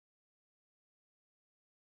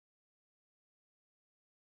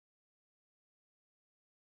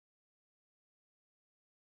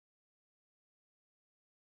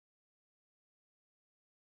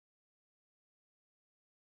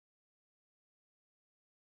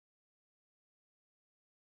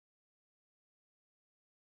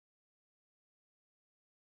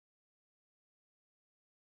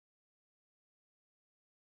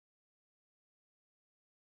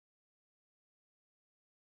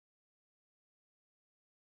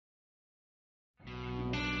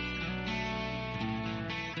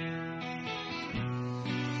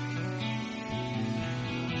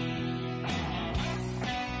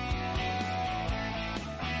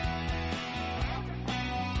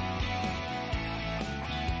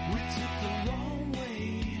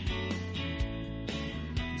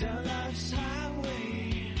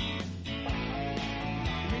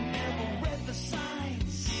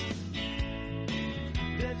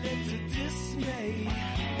day.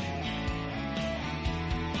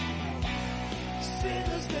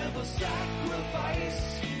 Sinners never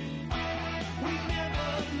sacrifice. We never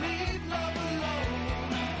leave love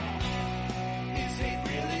alone. Is hate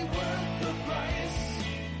really worth the price?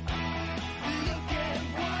 Look at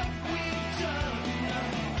what we've done.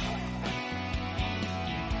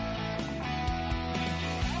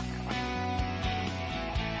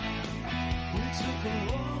 We took a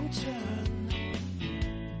wrong turn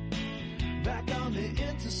back on the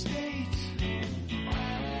interstate.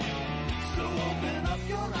 So open up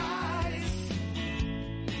your eyes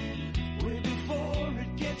way before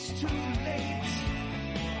it gets too late.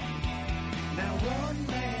 Now run,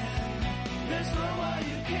 man, there's no way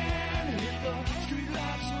you can hit the street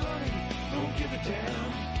lights running, don't give a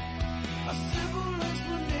damn. A simple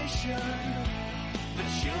explanation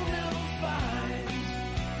that you'll never find.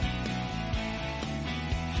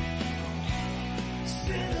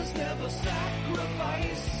 Sinners never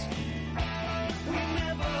sacrifice. We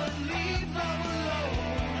never leave love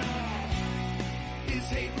alone. Is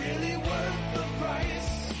hate really worth the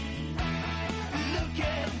price? Look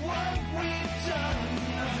at what we've done.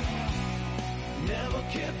 Never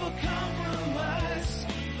care for compromise.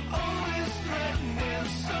 Always threatening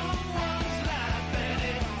someone's life, and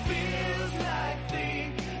it feels like the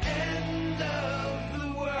end of the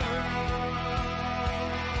world.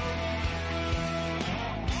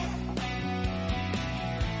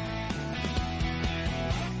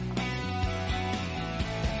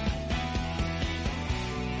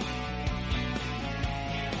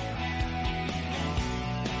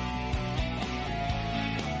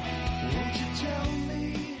 Won't you tell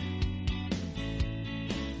me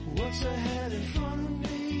what's ahead in front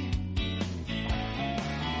of me?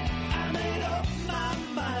 I made up my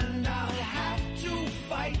mind, I'll have to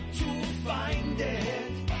fight to find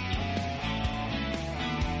it.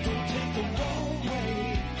 Don't take the wrong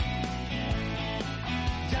way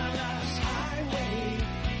down life's highway.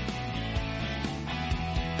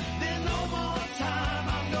 There's no more time,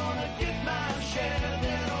 I'm gonna get my share,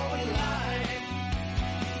 then all alive.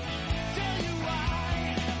 Tell you why.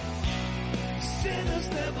 Sinners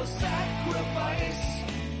never sacrifice.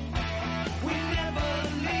 We never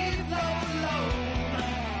leave love alone.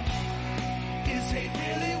 Is hate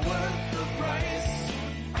really worth the price?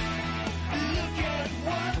 Look at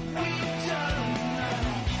what we've done.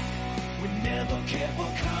 We never care for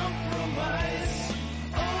compromise.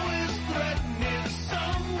 Always threatening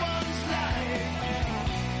someone's life.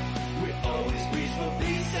 We always reach for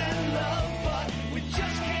peace and love, but we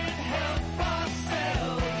just can't help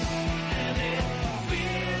ourselves. And it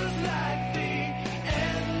feels like the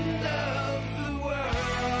end of the world.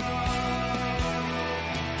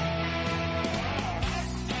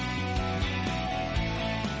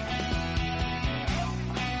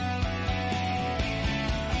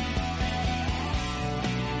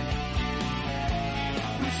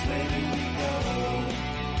 Which way do we go?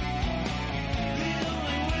 The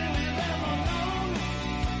only way we've ever known.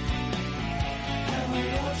 And we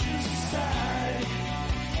all choose a side.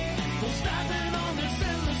 We're stopping on this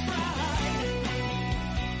endless ride.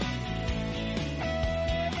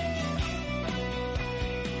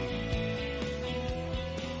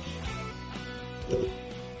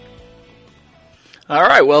 All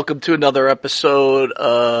right, welcome to another episode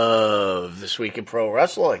of This Week in Pro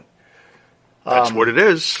Wrestling. That's what it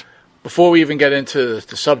is. Before we even get into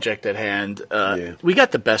the subject at hand, Yeah. we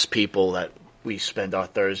got the best people that we spend our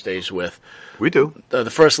Thursdays with. We do. The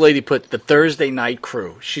First Lady put the Thursday Night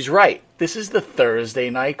Crew. She's right. This is the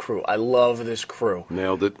Thursday Night Crew. I love this crew.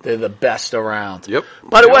 Nailed it. They're the best around. Yep.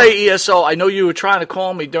 By the Yeah. way, ESO, I know you were trying to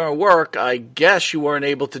call me during work. I guess you weren't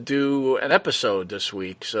able to do an episode this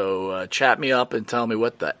week. So chat me up and tell me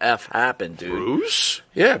what the F happened, dude. Bruce?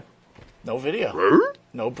 Yeah. No video. Huh?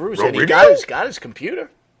 No Bruce. No And he video? got his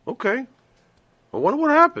computer. Okay. I wonder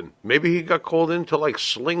what happened. Maybe he got called in to, like,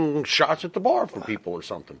 sling shots at the bar for people or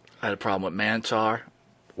something. I had a problem with Mantar.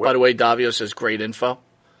 By the way, Davio says great info.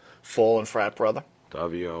 Fallen frat brother.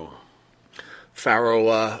 Davio.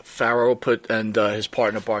 Farrow put, and his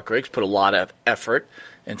partner Bart Griggs put a lot of effort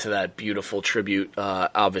into that beautiful tribute.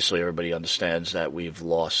 Obviously, everybody understands that we've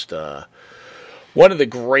lost one of the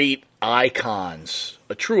great icons,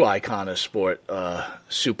 a true icon of sport,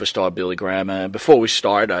 superstar Billy Graham. And before we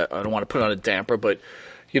start, I don't want to put on a damper, but,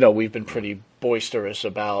 you know, we've been pretty boisterous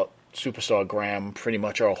about Superstar Graham pretty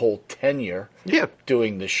much our whole tenure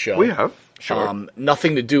doing this show. We have. Sure.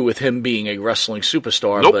 Nothing to do with him being a wrestling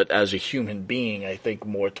superstar, Nope. but as a human being, I think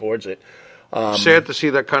more towards it. Sad to see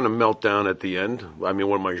that kind of meltdown at the end. I mean,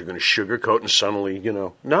 what am I going to sugarcoat and suddenly, you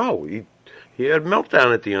know? No, he He had a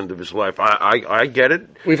meltdown at the end of his life. I get it.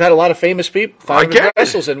 We've had a lot of famous people, I get it.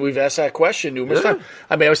 wrestlers, and we've asked that question numerous times.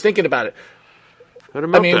 I mean, I was thinking about it. Had a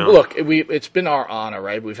I mean, meltdown. look, it's been our honor,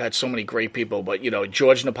 right? We've had so many great people, but,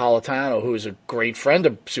 George Napolitano, who is a great friend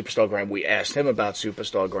of Superstar Graham, we asked him about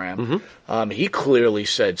Superstar Graham. He clearly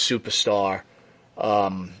said Superstar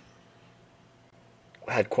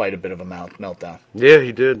had quite a bit of a meltdown. Yeah,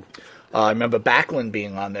 he did. I remember Backlund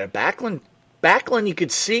being on there. Backlund, you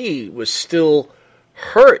could see, was still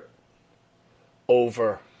hurt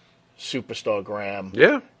over Superstar Graham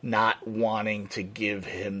not wanting to give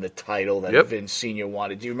him the title that Vince Sr.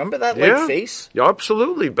 wanted. Do you remember that face? Yeah,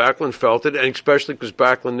 absolutely. Backlund felt it, and especially because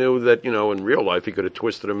Backlund knew that, in real life he could have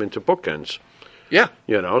twisted him into bookends. Yeah.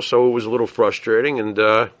 So it was a little frustrating.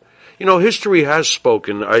 And, history has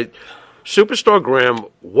spoken. Superstar Graham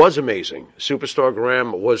was amazing. Superstar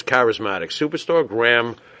Graham was charismatic. Superstar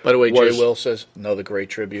Graham By the way, Jay Will says, another great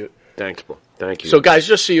tribute. Thanks, bro. Thank you. So, guys,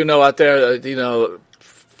 just so you know out there,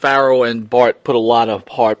 Farrell and Bart put a lot of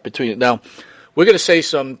heart between it. Now, we're going to say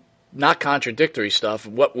some not contradictory stuff,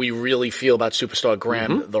 what we really feel about Superstar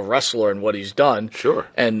Graham, the wrestler, and what he's done. Sure.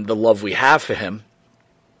 And the love we have for him.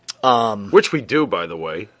 Which we do, by the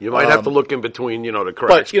way. You might have to look in between, the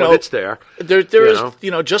cracks, but it's there. There is,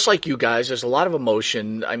 just like you guys, there's a lot of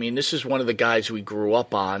emotion. I mean, this is one of the guys we grew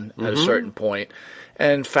up on at a certain point.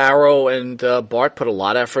 And Farrow and Bart put a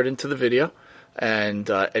lot of effort into the video. And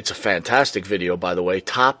it's a fantastic video, by the way,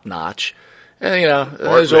 top notch. And,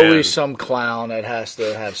 there's always some clown that has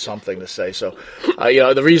to have something to say. So,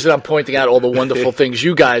 the reason I'm pointing out all the wonderful things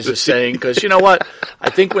you guys are saying, because you know what?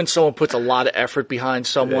 I think when someone puts a lot of effort behind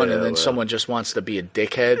someone and then someone just wants to be a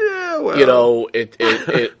dickhead,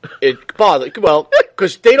 it bothers. Well,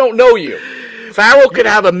 because they don't know you. Farrell could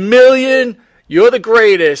have 1 million. You're the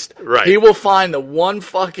greatest. Right. He will find the one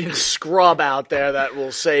fucking scrub out there that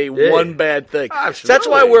will say one bad thing. Absolutely. That's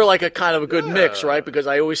why we're like a kind of a good mix, right? Because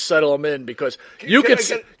I always settle them in because you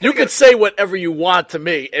could say whatever you want to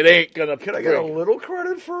me. It ain't gonna. Can I get a little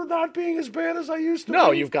credit for not being as bad as I used to be?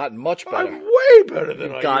 No, you've gotten much better. I'm way better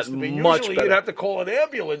than I used to be. Much Usually better. You'd have to call an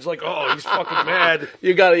ambulance like, oh, he's fucking mad.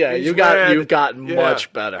 You've gotten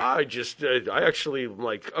much better. I actually am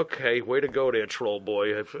like, okay, way to go there, troll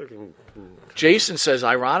boy. Jason says,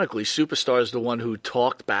 ironically, Superstar is the one who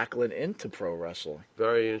talked Backlund into pro wrestling.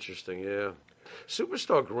 Very interesting, yeah.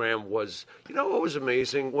 Superstar Graham was, what was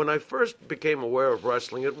amazing? When I first became aware of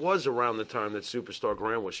wrestling, it was around the time that Superstar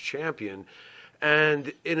Graham was champion.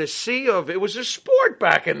 And in a sea of, it was a sport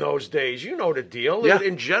back in those days. You know the deal. Yeah.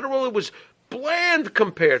 In general, it was bland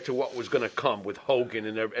compared to what was going to come with Hogan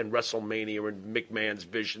and WrestleMania and McMahon's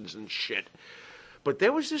visions and shit. But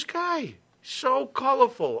there was this guy. So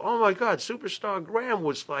colorful. Oh, my God. Superstar Graham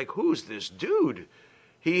was like, who's this dude?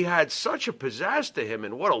 He had such a pizzazz to him,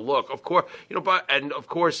 and what a look. Of course, and of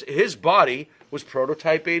course, his body was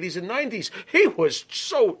prototype 80s and 90s.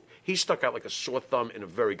 He stuck out like a sore thumb in a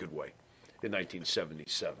very good way in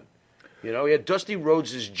 1977. He had Dusty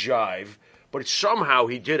Rhodes' jive, but somehow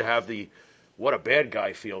he did have the what a bad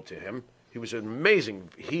guy feel to him. He was an amazing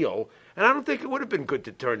heel. And I don't think it would have been good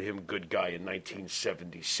to turn him good guy in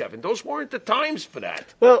 1977. Those weren't the times for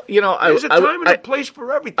that. Well, there's a time and a place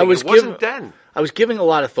for everything. It wasn't then. I was giving a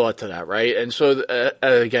lot of thought to that, right? And so,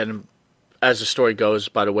 again, as the story goes,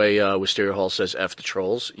 by the way, Wisteria Hall says F the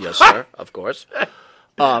trolls. Yes, sir, of course.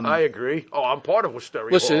 I agree. Oh, I'm part of Wisteria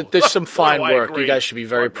Hall. Listen, there's some fine work. Agree. You guys should be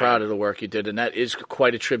very proud of the work you did, and that is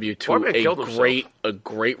quite a tribute to a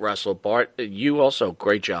great wrestler. Bart, you also,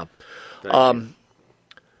 great job. Thank you.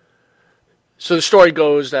 So the story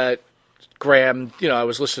goes that Graham, I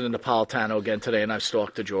was listening to Napolitano again today, and I've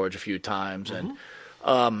talked to George a few times, and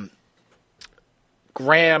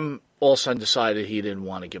Graham all of a sudden decided he didn't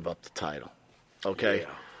want to give up the title. Okay?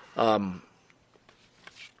 Yeah.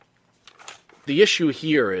 The issue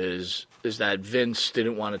here is that Vince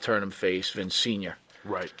didn't want to turn him face, Vince Sr.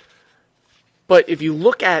 Right. But if you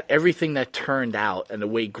look at everything that turned out and the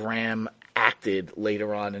way Graham acted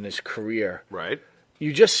later on in his career, right.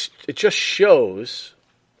 It just shows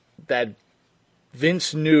that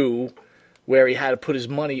Vince knew where he had to put his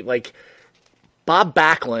money. Like, Bob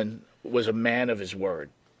Backlund was a man of his word.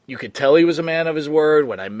 You could tell he was a man of his word.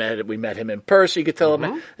 When we met him in person, you could tell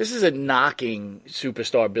him, this isn't knocking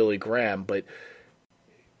Superstar Billy Graham, but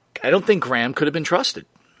I don't think Graham could have been trusted.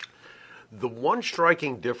 The one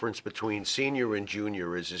striking difference between Senior and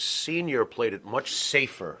Junior is Senior played it much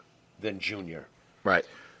safer than Junior. Right.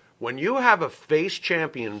 When you have a face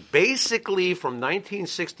champion basically from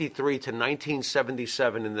 1963 to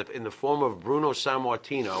 1977 in the form of Bruno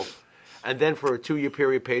Sammartino, and then for a 2-year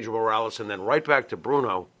period Pedro Morales, and then right back to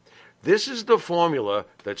Bruno, This is the formula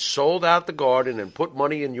that sold out the Garden and put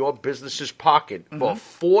money in your business's pocket for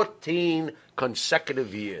 14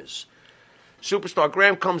 consecutive years. Superstar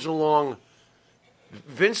Graham comes along.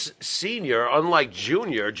 Vince Sr., unlike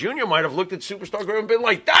Jr., Jr. might have looked at Superstar Graham and been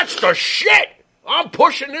like, that's the shit! I'm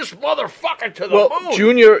pushing this motherfucker to the moon!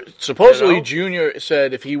 Junior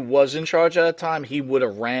said if he was in charge at that time, he would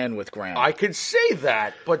have ran with Graham. I could say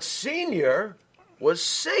that, but Sr. was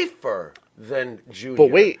safer than Jr.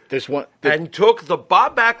 But wait, there's one... And took the...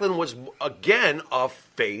 Bob Backlund was, again, a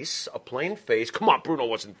face, a plain face. Come on, Bruno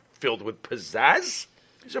wasn't filled with pizzazz.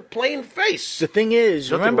 He's a plain face. The thing is,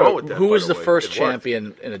 Nothing remember, wrong with that, who by was the the way. first It worked.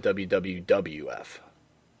 champion in a WWF?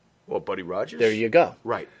 Well, Buddy Rogers? There you go.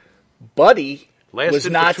 Right. Buddy Lasted was for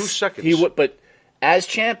not 2 seconds. But as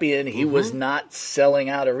champion, he was not selling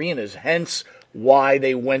out arenas. Hence, why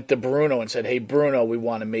they went to Bruno and said, "Hey, Bruno, we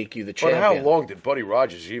want to make you the But champion." how long did Buddy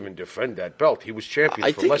Rogers even defend that belt? He was champion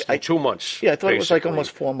I for think- less than 2 months. Yeah, I thought it was like basically.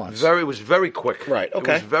 almost 4 months. It was very quick. Right,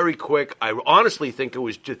 okay. It was very quick. I honestly think it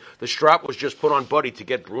was just the strap was just put on Buddy to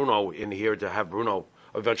get Bruno in here to have Bruno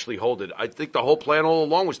eventually hold it. I think the whole plan all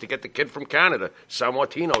along was to get the kid from Canada, San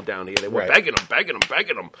Martino, down here. They were Right. begging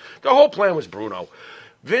him. The whole plan was Bruno.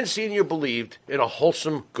 Vince Sr. believed in a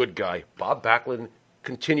wholesome good guy. Bob Backlund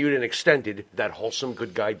continued and extended that wholesome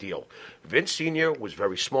good guy deal. Vince Sr. was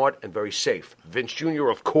very smart and very safe. Vince Jr.,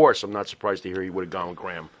 of course, I'm not surprised to hear he would have gone with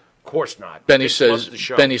Graham. Of course not. Benny Vince loves says, the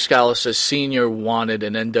show. Benny Scala says, Senior wanted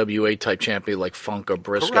an NWA type champion like Funk or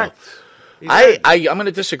Briscoe. Correct. I'm going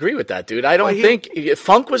to disagree with that, dude. I don't Well, think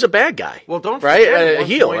Funk was a bad guy. Well, don't right? forget, at A one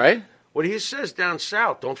heel, point, right? What he says down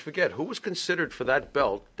south, don't forget, who was considered for that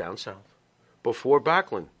belt down south before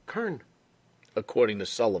Backlund? Kern. According to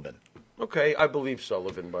Sullivan. Okay, I believe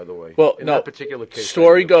Sullivan, by the way. Well, in no. that particular case.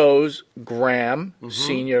 Story I do. goes, Graham,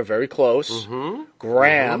 Senior, very close.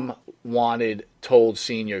 Graham told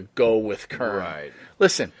Senior, go with Kern. Right.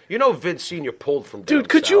 Listen, You know Vince Sr. pulled from down dude,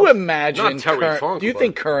 could south. you imagine Not Terry Kern? Funk, Do you but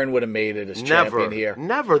think Kern would have made it as Never. champion here?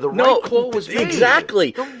 Never. The No, right call was made.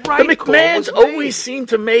 exactly. The right call McMahons was made. always seem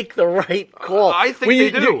to make the right call. I think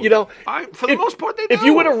they do. You know, For the most part, they do. If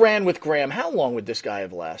you would have ran with Graham, how long would this guy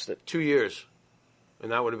have lasted? 2 years.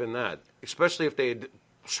 And that would have been that. Especially if they had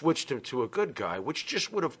switched him to a good guy, which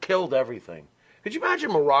just would have killed everything. Could you imagine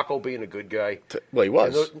Morocco being a good guy? Well, he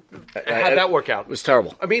was. How'd that work out? It was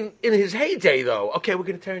terrible. I mean, in his heyday, though. Okay, we're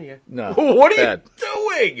going to turn you. No, What are bad. you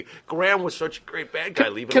doing? Graham was such a great bad guy.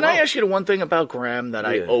 Leave him Can I alone. ask you the one thing about Graham that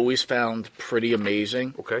I Yeah. always found pretty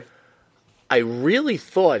amazing? Okay. I really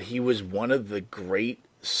thought he was one of the great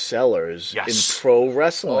sellers Yes. in pro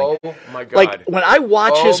wrestling. Oh, my God. Like, when I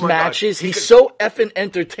watch Oh, his my God. matches, He he's could- so effing You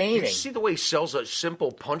entertaining. see the way he sells a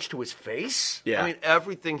simple punch to his face? Yeah. I mean,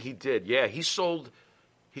 everything he did. Yeah, he sold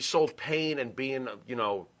pain and being,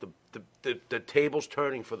 the tables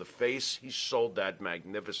turning for the face. He sold that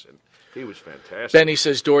magnificent. He was fantastic. Benny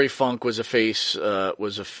says Dory Funk was a face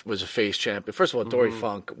face champion. First of all, Dory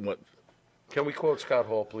Funk. What? Can we quote Scott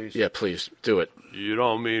Hall, please? Yeah, please do it. You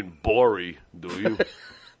don't mean Bory, do you?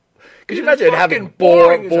 Could you imagine having Fucking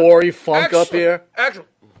boring as a- Bory Funk up Excellent. here? Excellent.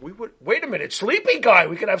 We would wait a minute. Sleepy guy.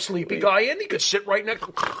 We could have Sleepy guy in. He could sit right next.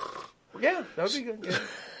 Yeah, that would be good. Yeah.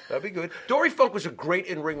 That'd be good. Dory Funk was a great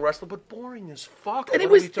in-ring wrestler, but boring as fuck. And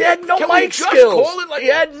What he had no Can we mic just skills. call it like He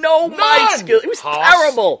had no mic None. skills. It was Haas?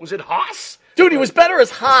 terrible. Was it Haas? Dude, he was better as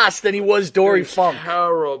Haas than he was Dory Funk.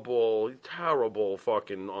 Terrible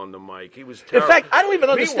fucking on the mic. He was In terrible. fact, I don't even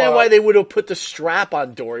understand why they would have put the strap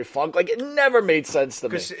on Dory Funk. Like, it never made sense to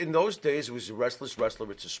me. Because in those days, it was a restless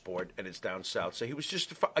wrestler. It's a sport, and it's down south. So he was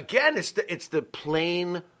just again. It's the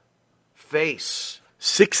plain face.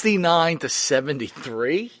 69 to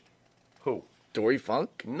 73? Who? Dory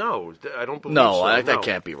Funk? No, I don't believe No, so. that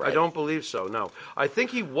can't be right. I don't believe so, no. I think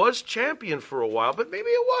he was champion for a while, but maybe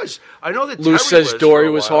it was. I know that Lou Terry says was Dory for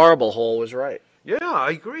a was while. horrible. Hall was right. Yeah, I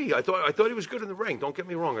agree. I thought he was good in the ring. Don't get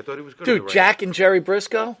me wrong. I thought he was good in the Dude, ring. Jack and Jerry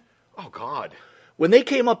Briscoe? Oh, God. When they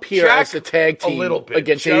came up here Jack, as the tag a team little bit.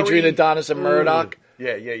 against Jerry, Adrian Adonis and Murdoch,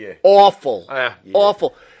 Yeah. awful. Yeah.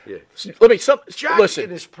 Awful. Yeah. Let me, Jack listen. in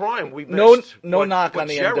his prime, we No missed. knock But on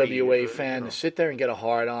the Jerry, NWA you fan know. to sit there and get a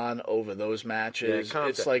hard on over those Yeah, matches. calm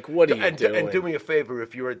It's down. like, what are you doing? And do me a favor,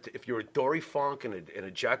 if you're a Dory Funk and a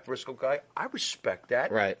Jack Briscoe guy, I respect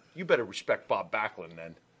that. Right. You better respect Bob Backlund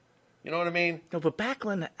then. You know what I mean? No, but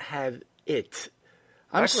Backlund had it.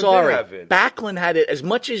 I'm Backlund sorry. did have it. Backlund had it as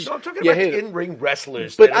much as No, I'm talking you about hate it. in-ring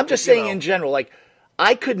wrestlers. But that I'm are, just you saying know. in general, like,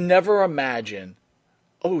 I could never imagine,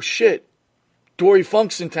 oh shit, Dory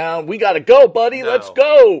Funk's in town. We got to go, buddy. No. Let's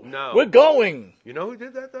go. No. We're going. You know who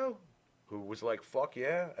did that though? Who was like, "Fuck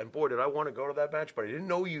yeah!" And boy, did I want to go to that match, but I didn't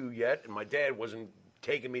know you yet, and my dad wasn't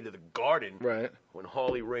taking me to the Garden. Right. When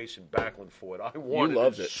Harley Race and Backlund fought. I wanted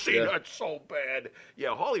loved to it, see yeah. that so bad.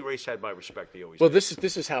 Yeah, Harley Race had my respect. He always Well, did.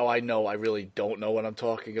 this is how I know I really don't know what I'm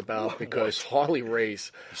talking about because Harley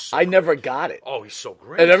Race, I never got it. Oh, he's so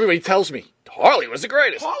great. And everybody tells me Harley was the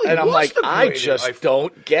greatest. Harley and I'm was like, the I greatest. just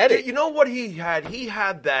don't get it. You know what he had? He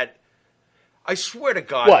had that. I swear to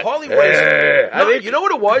God, What? Harley Race. I think- you know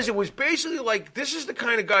what it was? It was basically like this is the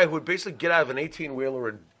kind of guy who would basically get out of an 18-wheeler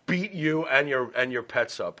and beat you and your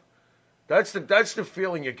pets up. That's the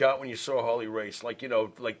feeling you got when you saw Harley Race. Like,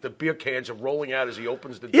 like the beer cans are rolling out as he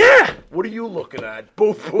opens the door. Yeah. What are you looking at?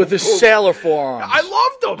 Boom, boom, With his boom. sailor forearms. I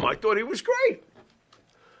loved him. I thought he was great.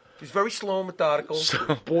 He's very slow and methodical.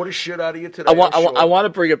 Bored the shit out of you today. I want I'm sure. I want to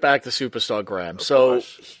bring it back to Superstar Graham. Of So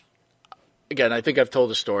course. again, I think I've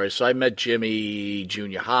told the story. So I met Jimmy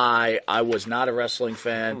junior high. I was not a wrestling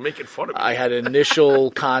fan. Making fun of me. I had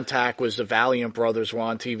initial contact was the Valiant Brothers were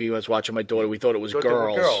on TV. I was watching my daughter. We thought it was Thought they were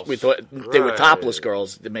girls. girls. We thought they were Right. topless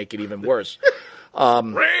girls to make it even worse.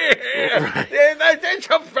 That's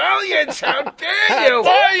a Valiant. How dare you?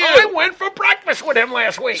 dare you? I went for breakfast with him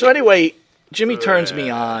last week. So anyway, Jimmy turns me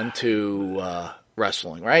on to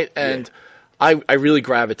wrestling, right? And I really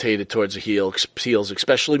gravitated towards the heels,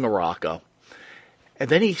 especially Morocco. And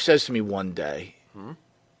then he says to me one day,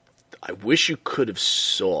 I wish you could have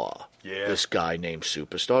saw this guy named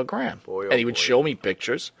Superstar Graham. Boy, oh and he would boy. show me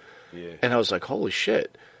pictures. Yeah. And I was like, holy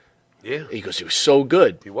shit. Yeah, He goes, he was so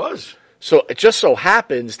good. he was. So it just so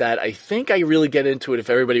happens that I think I really get into it if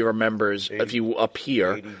everybody remembers, if you up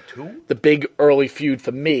here. 82? The big early feud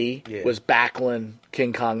for me Yeah. was Backlund,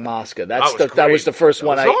 King Kong Mosca. That was that great. was the first That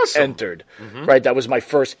one was I awesome. entered. Right, that was my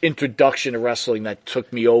first introduction to wrestling that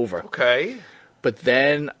took me over. Okay. But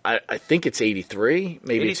then I think it's 83,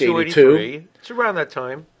 maybe it's 82, 82. 83. It's around that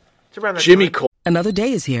time. Jimmy Cole. Another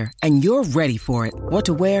day is here, and you're ready for it. What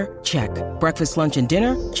to wear? Check. Breakfast, lunch, and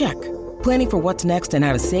dinner? Check. Planning for what's next and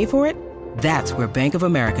how to save for it? That's where Bank of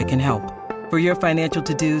America can help. For your financial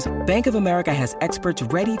to-dos, Bank of America has experts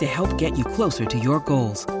ready to help get you closer to your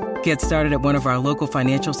goals. Get started at one of our local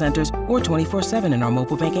financial centers or 24/7 in our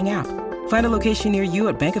mobile banking app. Find a location near you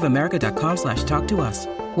at bankofamerica.com/talktous.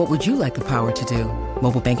 What would you like the power to do?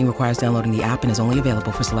 Mobile banking requires downloading the app and is only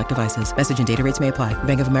available for select devices. Message and data rates may apply.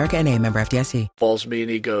 Bank of America N.A., member FDIC. Calls me and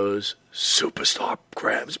he goes, Superstar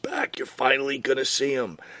Graham's back. You're finally going to see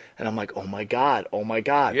him. And I'm like, oh my God.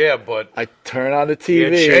 Yeah, but I turn on the TV. He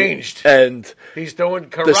had changed. And he's doing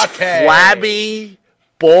karate. this flabby,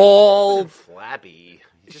 bald, Flabby.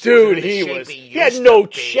 Just dude, wasn't the he shape was. he He had used no to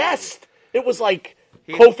be. chest. It was like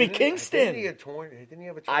He- Kofi didn't- Kingston. Didn't he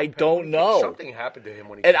have a torn I pec? don't know. Something happened to him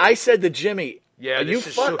when he And came. I said to Jimmy, Yeah, are you this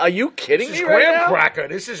is are you kidding This me is right Graham now? Cracker.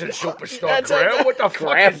 This isn't Superstar That's Graham. What the fuck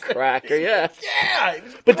Graham is that? Cracker, yeah. Yeah. it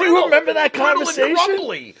was But do you brittle- remember that brittle and conversation?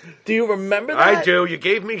 crumbly. Do you remember that? I do. You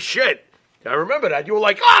gave me shit. I remember that. You were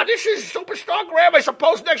like, "Ah, this is Superstar Graham. I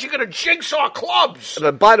suppose next you're going to jigsaw clubs."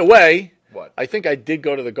 But by the way, What? I think I did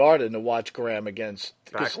go to the Garden to watch Graham against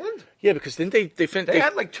Backlund? Yeah, because didn't they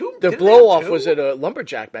had like two- The didn't they blow have off two? was at a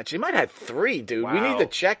lumberjack match. They might have had 3, dude. We need to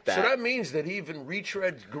check that. So that means that even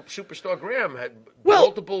retread Superstar Graham had Well-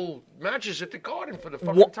 multiple matches at the Garden for the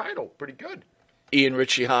fucking title. Pretty good. Ian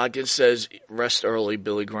Ritchie Hodgins says, "Rest early,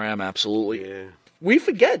 Billy Graham." Absolutely. Yeah. We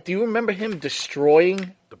forget. Do you remember him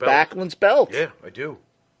destroying The belt. Backlund's belt? Yeah, I do.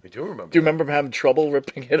 I do remember. Do you remember him having trouble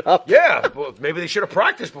ripping it up? Yeah, well, maybe they should have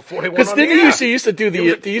practiced before they went Because on then the he air. used to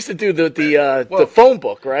do the Well, phone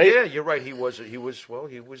book, right? Yeah, you're right. He was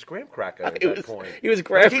Graham Cracker at that point. He was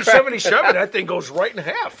Graham 1977. That thing goes right in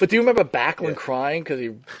half. But do you remember Backlund crying because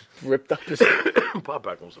he ripped up his? Bob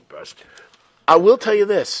Backlund's the best. I will tell you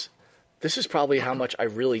this. This is probably how much I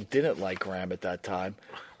really didn't like Graham at that time.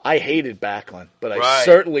 I hated Backlund, but I Right.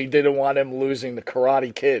 certainly didn't want him losing the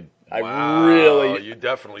Karate Kid. I Wow, really. you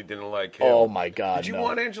definitely didn't like him. Oh my God! Did you no.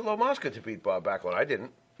 want Angelo Mosca to beat Bob Backlund? I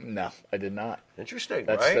didn't. No, I did not. Interesting,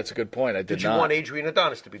 That's right? that's a good point. I did Did you not. want Adrian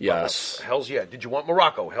Adonis to beat Yes. Bob? Hell's yeah. Did you want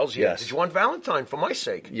Morocco? Hell's yeah. Yes. Did you want Valentine for my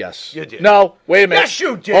sake? Yes. You did. No, wait a minute. Yes,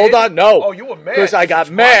 you did. Hold on, no. Oh, you were mad. Because I got This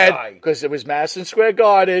is my mad guy. because it was Madison Square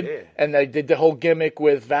Garden, Yeah. and they did the whole gimmick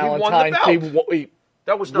with Valentine. belt. He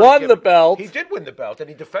That was not won a the gimmick. belt. He did win the belt, and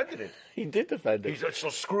he defended it. He did defend it. So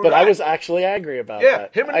screw But that. I was actually angry about Yeah,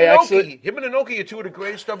 that. him and I Inoki are two of the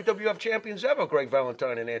greatest WWF champions ever. Greg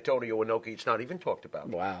Valentine and Antonio Inoki. It's not even talked about.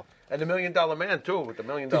 Wow. And the $1 Million Man too, with the $1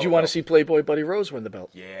 Million. Did you want to see Playboy Buddy Rose win the belt?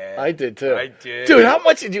 Yeah, I did too. I did. Dude, how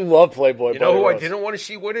much did you love Playboy You know Buddy who I Rose? didn't want to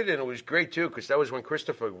see win it, and it was great too, because that was when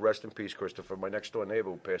Christopher, rest in peace, Christopher, my next door neighbor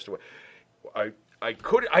who passed away. I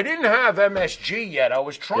didn't have MSG yet. I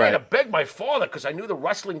was trying Right. to beg my father because I knew the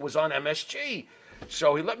wrestling was on MSG.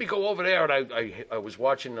 So he let me go over there, and I was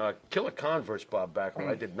watching Killer Khan versus Bob Backlund.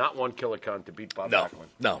 I did not want Killer Khan to beat Bob Backlund.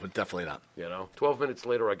 No, definitely not. 12 minutes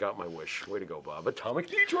later, I got my wish. Way to go, Bob. Atomic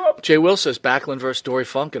D-drop. Jay Will says Backlund versus Dory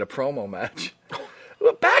Funk in a promo match.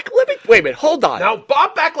 Wait a minute, hold on. Now,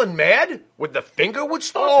 Bob Backlund mad when the finger would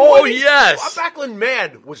start Oh, pointing? yes. Bob Backlund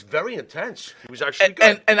mad was very intense. He was actually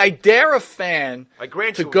good. And I dare a fan I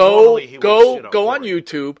grant to you, go normally he was, go on boring.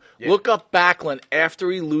 YouTube, look up Backlund after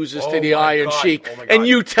he loses to Oh, the my Iron God. Sheik, Oh, my and God.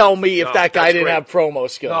 you tell me if No, that guy that's didn't great. have promo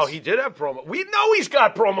skills. No, he did have promo. We know he's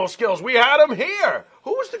got promo skills. We had him here.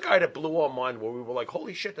 Who was the guy that blew our mind where we were like,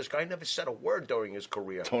 holy shit, this guy never said a word during his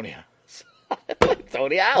career? Tony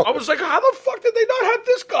Tony Allen. I was like, how the fuck did they not have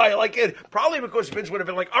this guy? Like, probably because Vince would have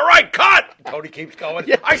been like, all right, cut. Tony keeps going.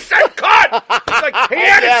 Yeah. I said cut. He's like, he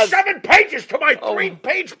added Yes. 7 pages to my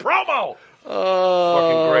 3-page promo.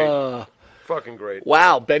 Fucking great. Fucking great.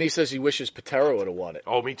 Wow, Benny says he wishes Patera would have won it.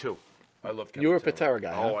 Oh, me too. I love Ken You were a Patera.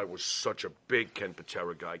 Patera guy, Oh, huh? I was such a big Ken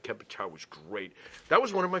Patera guy. Ken Patera was great. That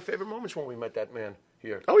was one of my favorite moments when we met that man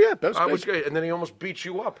here. Oh, yeah, that was I big. was great. And then he almost beat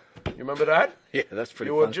you up. You remember that? Yeah, that's pretty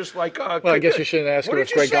You were funny. just like, Well, I guess you shouldn't ask What him did if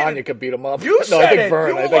you Greg say? Gagne could beat him up. You no, said I think it. Vern.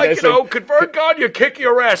 You were I think I like, said, could Vern Gagne kick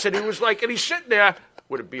your ass? And he was like, and he's sitting there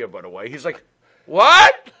with a beer, by the way. He's like,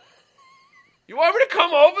 what? You want me to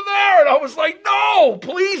come over there? And I was like, no,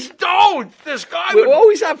 please don't. This guy we would...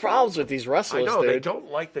 always have problems with these I wrestlers, know, dude. they don't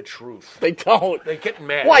like the truth. They don't. They get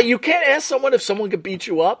mad. Why? You can't ask someone if someone could beat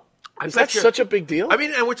you up? Is that bet you- such a big deal? I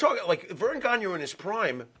mean, and we're talking, like, Vern Gagne in his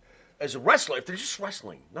prime as a wrestler, if they're just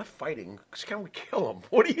wrestling, not fighting, because can we kill him?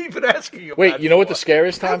 What are you even asking about? Wait, you know what the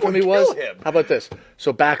scariest How time for would me kill was? him? How about this?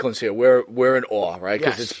 So Backlund's here. We're in awe, right?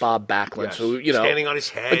 Because Yes. it's Bob Backlund. Yes. So you know, Standing on his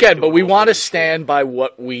head, again. But doing we all want to sorts of stand by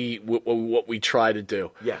what we try to do.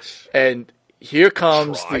 Yes. And here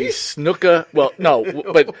comes Try? the snooker. Well, no,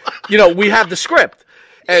 but you know we have the script,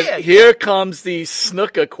 and Yeah, here comes the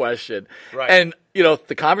snooker question. Right. And you know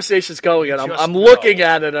the conversation's going, and Just I'm no. looking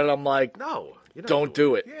at it, and I'm like, No. You're not don't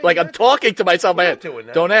do it. Yeah, Like you're I'm not talking to myself. in my You're head. not doing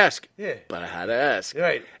that. Don't ask. Yeah. But I had to ask.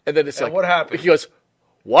 Right. And then it's And like, what happened? He goes,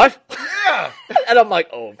 what? Yeah. And I'm like,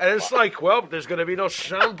 oh. And it's like, well, there's going to be no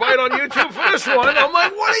soundbite on YouTube for this one. I'm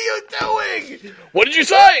like, what are you doing? What did you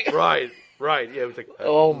say? Right. Yeah. It was like,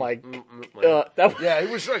 Oh my. That, yeah, it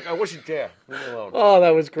was like, I wasn't there. Leave me alone. Oh,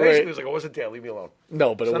 that was Basically, great. it was like, I wasn't there. Leave me alone.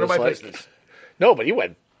 No, but It's it none was of my like, business. no, but he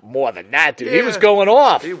went more than that, dude. He Yeah. was going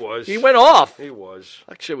off. He was. He went off. He was.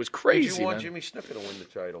 That shit was Did crazy, you want man. Jimmy Snuka to win the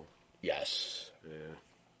title? Yes. Yeah.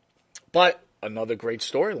 But another great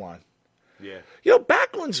storyline. Yeah. You know,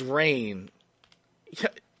 Backlund's reign, yeah,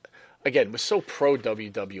 again, was so pro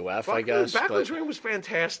WWF, I guess. Backlund's but reign was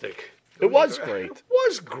fantastic. It was great. It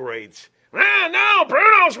was great. No,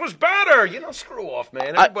 Bruno's was better. You know, screw off,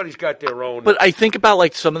 man. Everybody's got their own. But I think about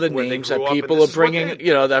like some of the When they names grew that up and people this are is what bringing, they-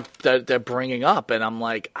 you know, that they're bringing up, and I'm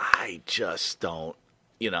like, I just don't,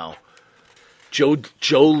 you know, Joe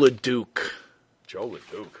LeDuc. Joe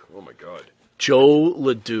LeDuc. Oh my God. Joe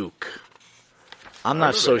LeDuc. I'm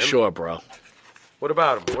not so remember him. sure, bro. What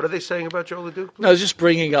about him? What are they saying about Joe LeDuc? No, just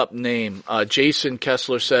bringing up name. Jason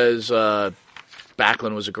Kessler says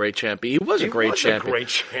Backlund was a great champion. He was a great champion.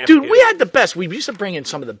 Dude, we had the best. We used to bring in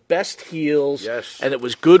some of the best heels. Yes. And it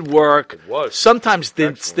was good work. It was. Sometimes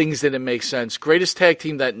Excellent. things didn't make sense. Greatest tag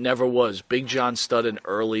team that never was. Big John Studd and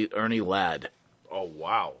Ernie Ladd. Oh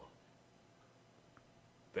wow.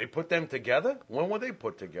 They put them together? When were they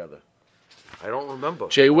put together? I don't remember.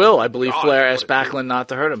 Jay Will, I believe God, Flair what asked a- Backlund not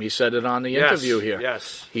to hurt him. He said it on the Yes, interview here.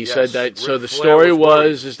 yes, He yes. said that. So Ric the Flair story was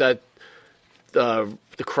worried. is that the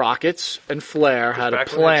Crockett's and Flair had a Backlund had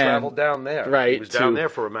plan, traveled down there. right? He was down there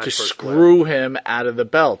for a match to versus screw him out of the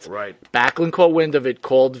belt. Right. Backlund caught wind of it,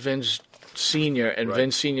 called Vince Senior, and Right.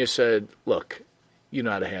 Vince Senior said, "Look, you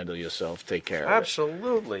know how to handle yourself. Take care of it."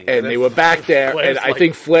 Absolutely. And they then were back there, Flair's and I like-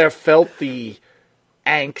 think Flair felt the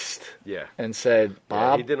angst Yeah. and said, Yeah,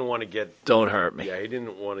 "Bob, he didn't want to get. don't hurt me." Yeah, he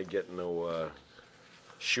didn't want to get no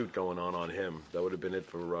shoot going on him. That would have been it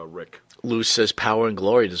for Rick. Lou says Power and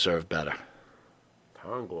Glory deserve better.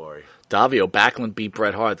 Power and Glory. Davio, Backlund beat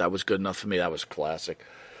Bret Hart. That was good enough for me. That was classic.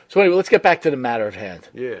 So anyway, let's get back to the matter at hand.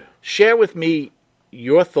 Yeah. Share with me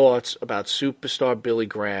your thoughts about superstar Billy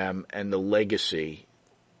Graham and the legacy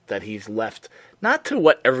that he's left, not to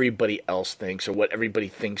what everybody else thinks or what everybody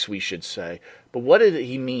thinks we should say, but what did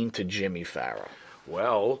he mean to Jimmy Farrow?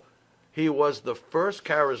 Well, he was the first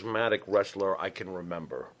charismatic wrestler I can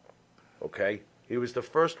remember. Okay? He was the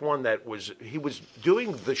first one he was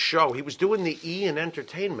doing the show. He was doing the E! in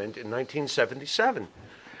Entertainment in 1977.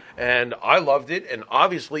 And I loved it, and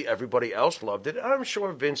obviously everybody else loved it. And I'm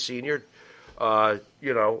sure Vince Sr.,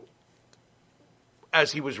 you know,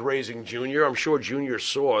 as he was raising Junior, I'm sure Junior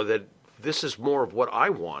saw that this is more of what I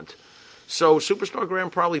want. So Superstar Graham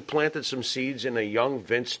probably planted some seeds in a young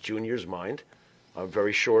Vince Jr.'s mind. I'm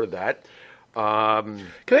very sure of that. Can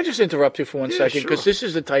I just interrupt you for one second? Because this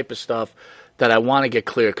is the type of stuff that I want to get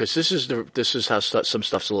clear, because this is how some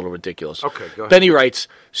stuff's a little ridiculous. Okay, go ahead. Benny writes,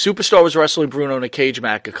 Superstar was wrestling Bruno in a cage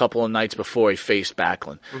match a couple of nights before he faced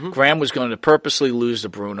Backlund. Graham was going to purposely lose to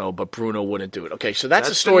Bruno, but Bruno wouldn't do it. Okay, so that's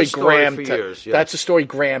a story Graham that's a story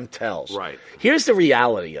Graham tells. Right. Here's the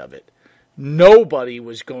reality of it. Nobody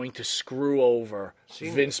was going to screw over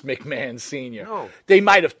Vince McMahon Sr. No. They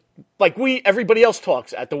might have, like everybody else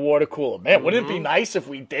talks at the water cooler. Man, wouldn't it be nice if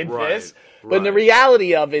we did this? But the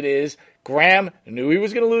reality of it is, Graham knew he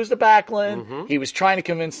was going to lose to Backlund. He was trying to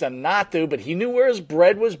convince them not to, but he knew where his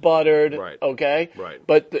bread was buttered. Right. Okay? Right.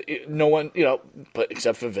 But no one, but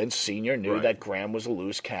except for Vince Sr. knew that Graham was a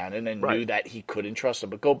loose cannon and knew that he couldn't trust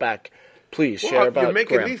him. But go back, please, share about You're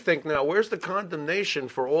making Graham. me think now, where's the condemnation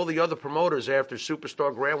for all the other promoters after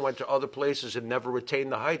Superstar Graham went to other places and never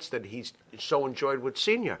retained the heights that he's so enjoyed with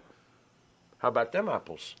Senior? How about them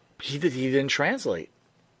apples? He didn't translate.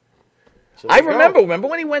 So I remember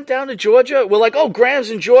when he went down to Georgia, we're like, oh, Graham's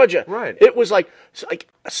in Georgia. Right. It was like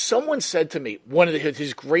someone said to me, one of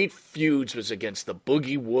his great feuds was against the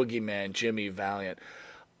Boogie Woogie Man, Jimmy Valiant.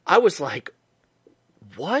 I was like,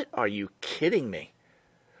 what? Are you kidding me?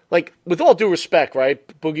 Like, with all due respect, right?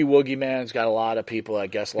 Boogie Woogie Man's got a lot of people, I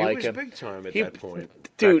guess, like him. He was big time at that point,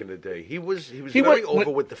 dude, back in the day. He was very over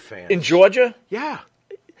with the fans. In Georgia? Yeah,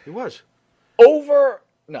 he was.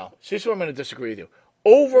 No, here's where I'm going to disagree with you.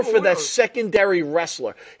 For that secondary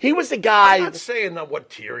wrestler. He was the guy. I'm not saying that what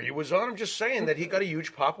tier he was on. I'm just saying that he got a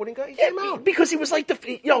huge pop when he came out. Because he was like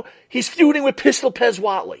he's feuding with Pistol Pez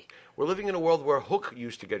Watley. We're living in a world where Hook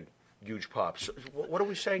used to get huge pops. What are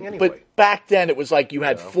we saying anyway? But back then it was like you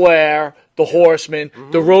had Flair, the Horsemen,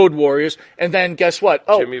 the Road Warriors, and then guess what?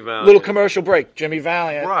 Oh, Jimmy Valiant. Little commercial break. Jimmy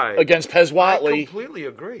Valiant against Pez Watley. I completely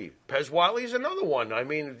agree. Pez Watley's another one. I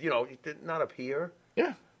mean, not up here.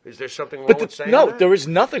 Yeah. Is there something wrong with saying that? No, there is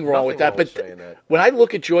nothing wrong with that. But when I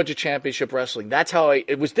look at Georgia Championship Wrestling, that's how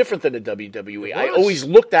it was different than the WWE. I always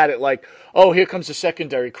looked at it like, oh, here comes the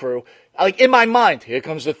secondary crew. Like, in my mind, here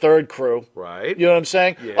comes the third crew. Right. You know what I'm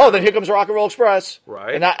saying? Yeah. Oh, then here comes Rock and Roll Express.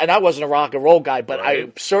 Right. And I wasn't a rock and roll guy, but I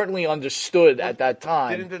certainly understood at that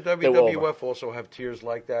time. Didn't the WWF also have tiers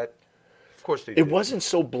like that? Of course they did. It wasn't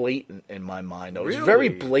so blatant in my mind. It was Really? very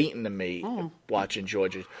blatant to me watching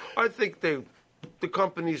Georgia. I think the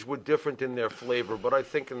companies were different in their flavor, but I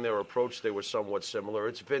think in their approach they were somewhat similar.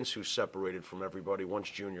 It's Vince who separated from everybody once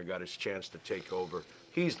Junior got his chance to take over.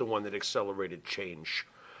 He's the one that accelerated change.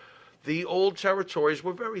 The old territories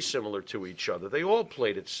were very similar to each other. They all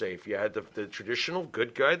played it safe. You had the traditional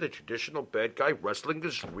good guy, the traditional bad guy. Wrestling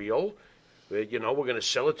is real. We're going to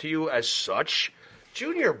sell it to you as such.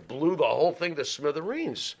 Junior blew the whole thing to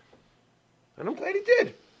smithereens. And I'm glad he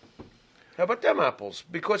did. How about them apples?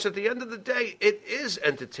 Because at the end of the day, it is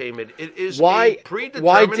entertainment. It is a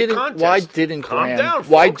predetermined contest.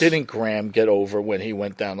 Why didn't Graham get over when he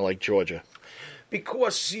went down to like Georgia?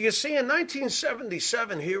 Because you see, in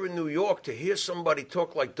 1977 here in New York, to hear somebody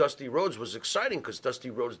talk like Dusty Rhodes was exciting because Dusty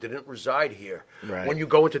Rhodes didn't reside here. Right. When you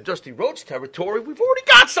go into Dusty Rhodes territory, we've already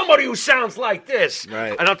got somebody who sounds like this.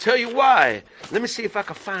 Right. And I'll tell you why. Let me see if I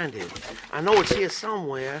can find it. I know it's here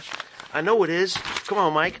somewhere. I know it is. Come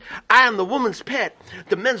on, Mike. I am the woman's pet,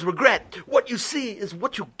 the men's regret. What you see is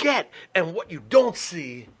what you get, and what you don't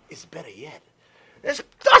see is better yet. It's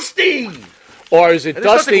Dusty! Or is it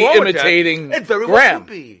Dusty imitating It very Graham? well could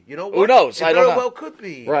be. You know what? Who knows? I don't know. very well could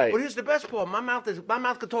be. Right. But here's the best part. My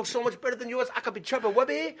mouth could talk so much better than yours. I could be chubby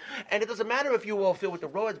wubby, and it doesn't matter if you all feel with the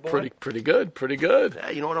roids, boy. Pretty good. Yeah,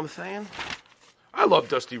 you know what I'm saying? I love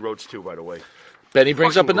Dusty Rhodes too, by the way. Benny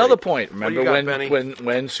brings up Fucking another great. point. What do Remember you got,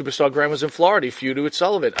 when Superstar Graham was in Florida, he feuded with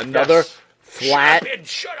Sullivan. Another flat.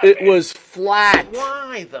 Shut up, It was flat.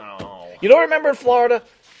 Why though? You don't remember in Florida?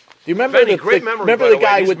 Do you remember Benny, great memory. Remember by the way.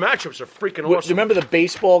 guy These with matchups are freaking Do awesome. you remember the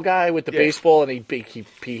baseball guy with the baseball and he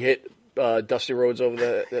hit Dusty Rhodes over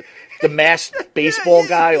the masked baseball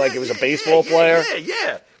guy like it was a baseball player?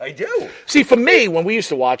 Yeah, I do. See, for me, when we used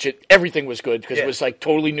to watch it, everything was good because it was like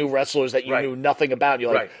totally new wrestlers that you knew nothing about.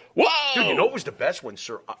 You're like, whoa! Dude, you know what was the best when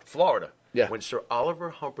Florida? Yeah. When Sir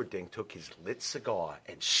Oliver Humperdinck took his lit cigar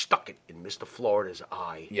and stuck it in Mr. Florida's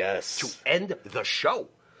eye. Yes. To end the show.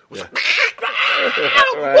 It was Yeah.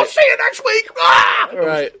 like, we'll see you next week.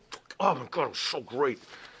 Right. Oh my God, it was so great.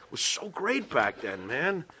 was so great back then,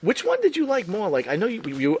 man. Which one did you like more? Like, I know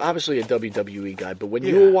you were obviously a WWE guy, but when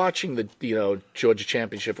you Yeah. were watching the Georgia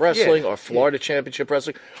Championship Wrestling or Florida Championship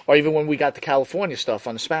Wrestling, or even when we got the California stuff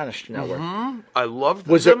on the Spanish network, I loved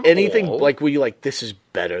was there them anything all. like were you like, this is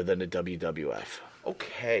better than the WWF?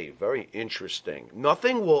 Okay, very interesting.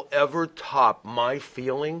 Nothing will ever top my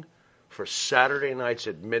feeling for Saturday nights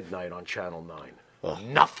at midnight on Channel 9.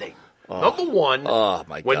 Nothing. Number one, Oh,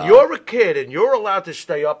 my when God. you're a kid and you're allowed to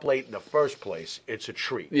stay up late in the first place, it's a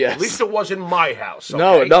treat. Yes. At least it was in my house.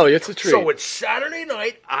 No, okay? no, it's a treat. So it's Saturday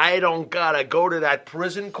night. I don't got to go to that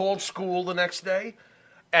prison called school the next day.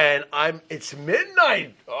 And it's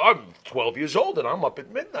midnight. I'm 12 years old and I'm up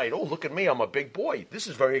at midnight. Oh, look at me. I'm a big boy. This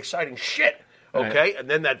is very exciting shit. Okay? Right. And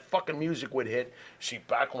then that fucking music would hit. See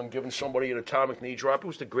Backlund giving somebody an atomic knee drop. It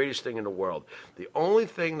was the greatest thing in the world. The only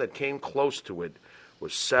thing that came close to it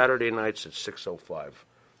was Saturday nights at 6:05.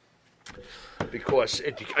 Because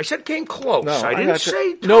I said came close. No, I didn't got you.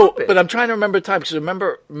 say no, top it. but I'm trying to remember time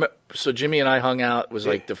because so Jimmy and I hung out. It was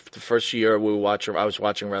like the first year we were watching. I was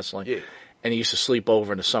watching wrestling, and he used to sleep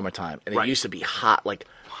over in the summertime, and it used to be hot, like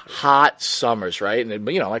hot summers, right? And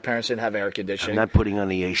my parents didn't have air conditioning. I'm not putting on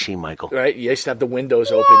the AC, Michael. Right? You used to have the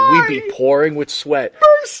windows open. We'd be pouring with sweat.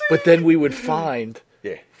 Mercy. But then we would find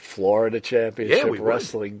Yeah. Florida Championship we would.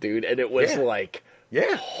 Wrestling, dude. And it was like,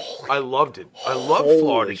 Yeah, I loved it. I loved Holy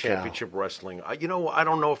Florida cow. Championship Wrestling. I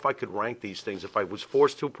don't know if I could rank these things. If I was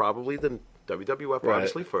forced to, probably the WWF Right.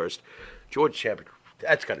 obviously first. Georgia Championship,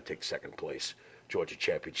 that's got to take second place. Georgia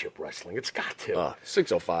Championship Wrestling, it's got to.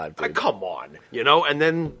 605, dude. Come on, and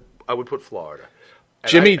then I would put Florida.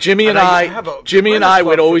 And Jimmy and I have a Jimmy and tremendous I love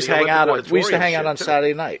would for always the hang out. Olympic We used to hang out auditorium on shit, too.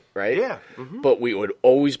 Saturday night, right? Yeah. But we would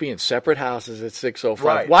always be in separate houses at 6:05.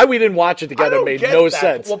 Right. Why we didn't watch it I together don't made get no that.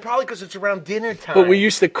 sense. Well, probably because it's around dinner time. But we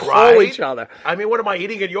used to call Right? each other. I mean, what am I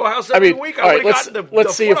eating at your house I every mean, week? all right, would've let's gotten let's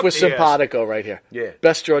the see foot if up we're the ass. simpatico right here. Yeah.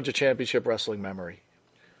 Best Georgia Championship Wrestling memory.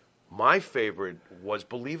 My favorite was,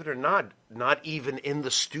 believe it or not even in the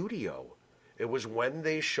studio. It was when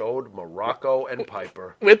they showed Morocco and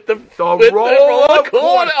Piper. With the roller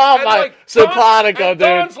corner. Oh, And my. like, Simpatico, and dude.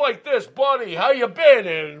 Don's like this, buddy, how you been?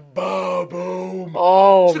 And boom.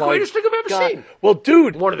 Oh, It's the my greatest thing I've ever God. seen. Well,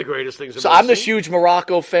 dude. One of the greatest things I've So ever I'm this seen. huge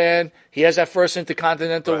Morocco fan. He has that first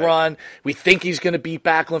Intercontinental Right. run. We think he's going to beat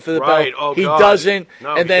Backlund for the Right. belt. Oh, he God. doesn't. No,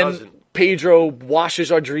 and he then doesn't. Pedro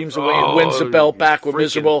washes our dreams away and Oh, wins the belt back. We're freaking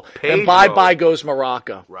miserable. And Pedro. bye-bye goes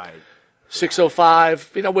Morocco. Right. 6:05.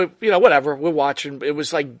 Whatever. We're watching. It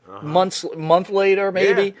was like month later,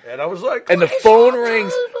 maybe. Yeah. And I was like, And the phone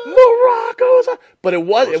rings. Morocco's on. But it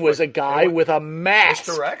was a guy with a mask.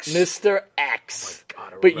 Mr. X? Mr. X. Oh, my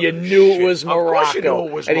God, I But you remember knew this it was shit. Of course Morocco. you knew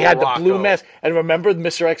it was and he had the blue Morocco. mask. And remember,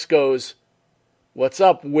 Mr. X goes, "What's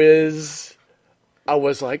up, Wiz?" I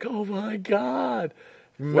was like, "Oh my God."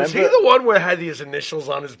 Was he Remember? the one where it had his initials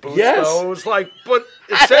on his boots? Yes. Though? It was like, but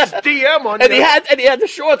it says DM on And your- he had the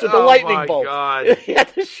shorts with the Oh, lightning my bolt. God. He had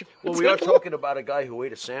the shorts Well, we are with the- talking about a guy who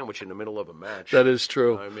ate a sandwich in the middle of a match. That is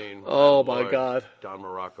true. I mean, oh my Lord, God. Don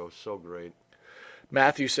Morocco, so great.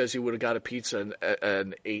 Matthew says he would have got a pizza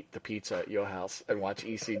and ate the pizza at your house and watched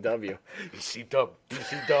ECW. EC-Dub.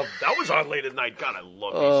 That was on late at night. God, I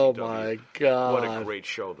love Oh ECW. my God. What a great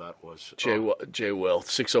show that was. Jay Will,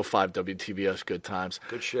 605 WTBS, good times.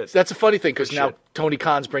 Good shit. That's a funny thing because Good now shit. Tony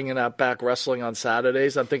Khan's bringing out back wrestling on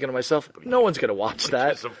Saturdays. I'm thinking to myself, no one's going to watch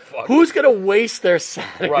that. gives a fuck? Who's going to waste their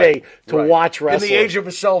Saturday to watch wrestling? In the age of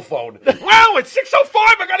a cell phone. Wow, it's 6:05.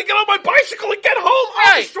 I got to get on my bicycle and get home. Oh,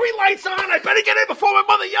 Right. the street lights on. I better get in before my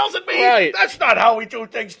mother yells at me. Right. That's not how we do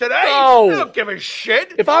things today. No. I don't give a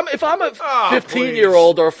shit. If I'm a Oh,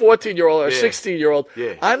 15-year-old or a 14-year-old or a Yeah. 16-year-old,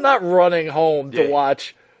 Yeah. I'm not running home to Yeah.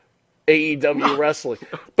 watch AEW wrestling.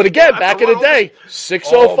 But again, Not back for in the wrestling. day,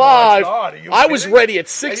 6:05, Oh, my God, are you I was kidding? ready at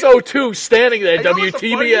 6:02, standing there at And you know what's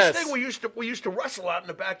the funniest thing? WTBS. We used to wrestle out in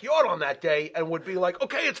the backyard on that day, and would be like,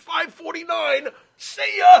 "Okay, it's 5:49. See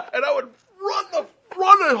ya!" And I would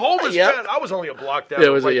run home as Yep. fast. I was only a block down. Yeah, it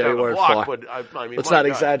was- right yeah, down you the weren't block, far. but I mean, Let's my not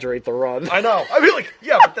God. exaggerate the run. I know. I mean, like,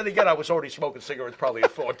 yeah, but then again, I was already smoking cigarettes probably at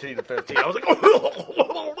 14 or 15. I was like,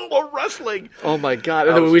 oh, wrestling. Oh my God! That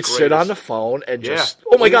And then was we'd the sit on greatest. the phone and Yeah. just,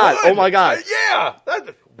 oh my We God, would. oh my God. Yeah.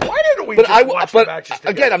 Why didn't we But just watch the matches together?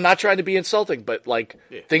 again, I'm not trying to be insulting, but like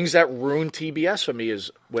things that ruin TBS for me is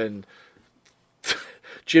when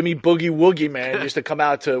Jimmy Boogie Woogie Man used to come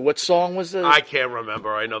out to what song was this? I can't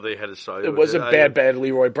remember. I know they had a song. It wasn't Bad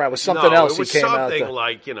Leroy Brown. It was something no, else. It was he came something out to.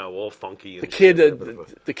 like, all funky. And The kid,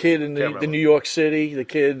 shit. the kid in the remember. New York City, the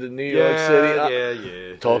kid in New York Yeah, City.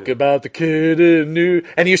 yeah. Talk about the kid in New,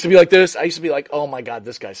 and he used to be like this. I used to be like, "Oh my God,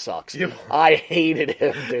 this guy sucks." Yeah. I hated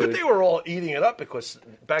him, But dude. they were all eating it up because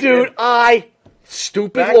back Dude, then, I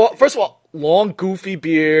Stupid. First of all, long, goofy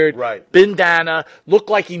beard. Right. Bandana. Looked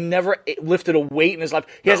like he never lifted a weight in his life.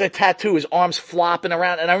 He has a tattoo. His arms flopping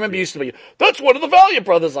around. And I remember he used to be, that's one of the Valiant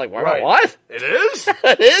brothers. Like, what? It is?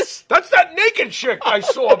 It is? That's that naked chick I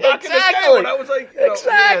saw back in the day when I was like,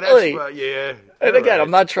 exactly. Yeah. And again,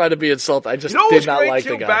 I'm not trying to be insulting. I just did did not not like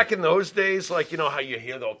too, the guy. Back in those days, like, how you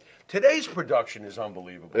hear though. Today's production is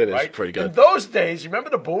unbelievable. It is right? pretty good. In those days, you remember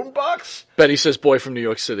the boombox? Betty says boy from New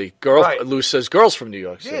York City. Lou says girls from New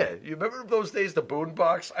York City. Yeah, you remember those days, the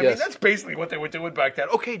boombox? I Yes. mean, that's basically what they were doing back then.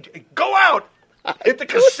 Okay, go out! Hit the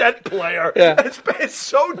cassette player. Yeah. It's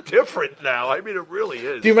so different now. I mean, it really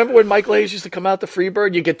is. Do you remember when Michael Hayes used to come out to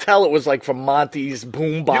Freebird? You could tell it was like from Monty's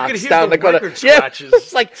boombox You could hear down the corner. record scratches.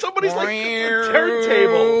 It's like somebody's like a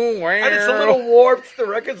turntable, and it's a little warped. The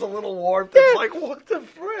record's a little warped. It's like, what the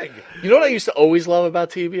frig? You know what I used to always love about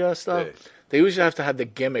TBS stuff? Yeah. They always have to have the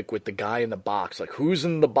gimmick with the guy in the box. Like, who's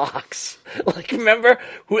in the box? Like, remember?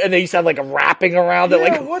 And they used to have, like, a wrapping around it.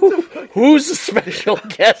 Yeah, Like, what the fuck? who's the special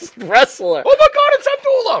guest wrestler? Oh my God, it's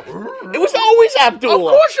Abdullah! It was always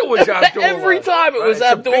Abdullah. Of course it was Abdullah. Every time it was it's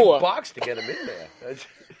Abdullah. a big box to get him in there.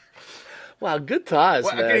 Wow, good times,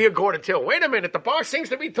 Well, I man. can hear Gordon Till. Wait a minute, the box seems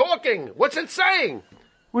to be talking. What's it saying?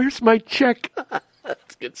 Where's my check?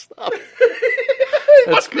 That's good stuff.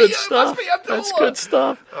 That's good stuff. That's good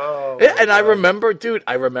stuff. Oh, Yeah, and I remember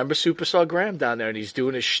Superstar Graham down there, and he's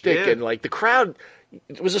doing his shtick, Yeah. and like the crowd,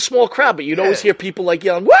 it was a small crowd, but you'd always hear people like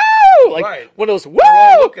yelling, "Woo!" Like Right. one of those "Woo!"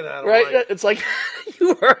 all looking at him right? like- It's like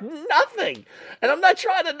you heard nothing, and I'm not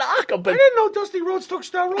trying to knock him, I but didn't know Dusty Rhodes took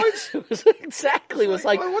steroids. it was exactly. It was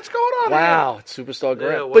like, what's going on wow, it's Superstar Yeah,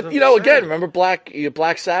 Graham. it But wasn't the again, same. remember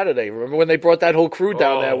Black Saturday? Remember when they brought that whole crew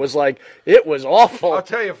down there? Oh. It was like it was awful. I'll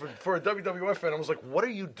tell you, for a WWF fan, I was like, what are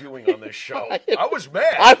you doing on this show? I was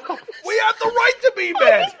mad. I- We have the right to be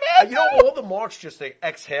mad. was mad, And all the marks just they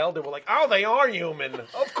exhaled. They were like, oh, they are human.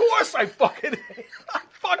 Of course I fucking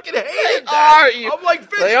hated that. are human. I'm like,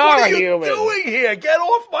 Vince, They what are are you human. doing here? Get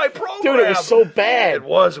off my program. Dude, it was so bad. It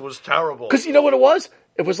was terrible. Because you know what it was?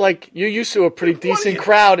 It was like you're used to a pretty decent you-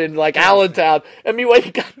 crowd in like Allentown, and meanwhile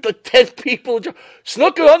you got the 10 people.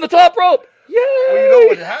 Snooker on the top rope. Yay! Well, you know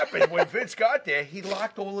what happened when Vince got there? He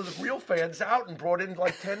locked all of the real fans out and brought in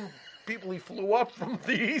like 10 people he flew up from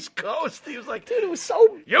the East Coast. He was like, Dude, it was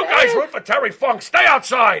so you bad. guys root for Terry Funk. Stay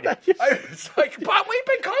outside. It's like, but we've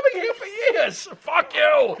been coming here for years. Fuck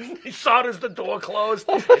you. He solders the door closed.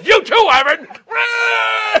 You too, Aaron.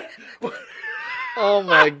 Oh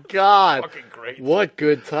my God. Fucking great. What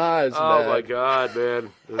good times, man. Oh my God, man,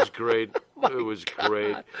 it was great. It was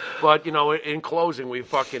great. But in closing,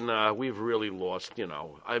 we've really lost.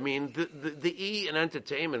 I mean, the E in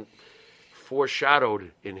entertainment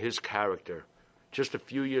foreshadowed in his character. Just a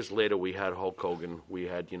few years later, we had Hulk Hogan. We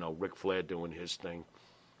had Ric Flair doing his thing.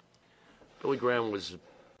 Billy Graham was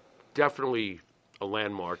definitely a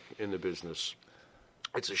landmark in the business.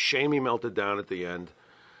 It's a shame he melted down at the end.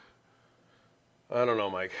 I don't know,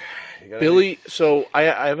 Mike. You got Billy, so I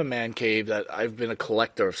have a man cave that I've been a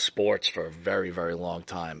collector of sports for a very, very long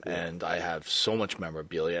time, and I have so much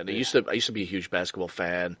memorabilia. And I used to be a huge basketball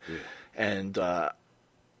fan, and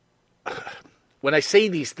when I say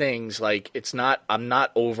these things, like I'm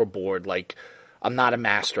not overboard, like I'm not a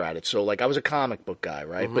master at it. So like I was a comic book guy,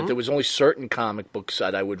 right? But there was only certain comic books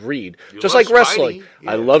that I would read, just love like wrestling. Spidey.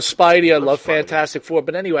 Yeah. I love Spidey. I love Spidey. Fantastic Four.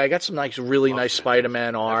 But anyway, I got some really nice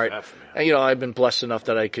Spider-Man art. FF, man. And, I've been blessed enough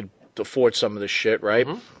that I could afford some of this shit, right?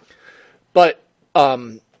 But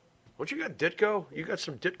What you got, Ditko? You got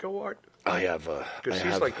some Ditko art? I have. Because I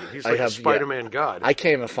he's have- like I a have- Spider-Man yeah. god. I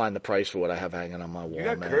can't even find the price for what I have hanging on my wall.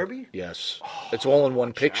 got man. Kirby? Yes, it's all in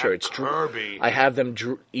one picture. Jack It's Kirby. I have them.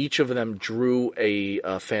 Each of them drew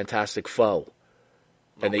a Fantastic Foe,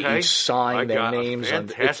 and they each signed their names on.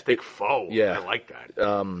 Fantastic Foe. Yeah. I like that.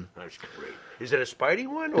 That's great. Is it a Spidey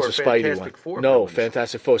one or It's a Spidey Fantastic one. Four? No, villains?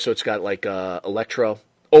 Fantastic Foe. So it's got like Electro,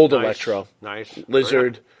 old Nice. Electro, Nice.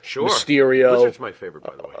 Lizard, Sure. Mysterio. Lizard's my favorite,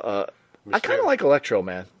 by the way. I kind of like Electro,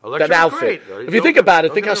 man. Electro's that outfit. great. If you think about it,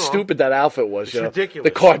 Don't think how get me wrong. stupid that outfit was. It's you know? ridiculous.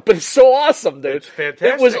 The card, but it's so awesome, dude. It's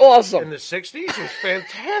fantastic. It was awesome. In the 60s, it was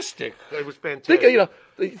fantastic. It was fantastic.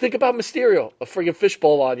 Think about Mysterio, a friggin'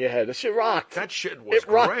 fishbowl on your head. That shit rocked. That shit was It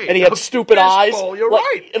rocked. great. And he had A stupid eyes. fishbowl, you're like-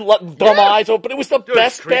 right. and like dumb Yeah. eyes open. It was the Dude,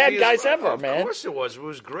 best creepy bad as guys fuck. ever, man. Of course it was. It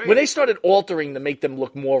was great. When they started altering to make them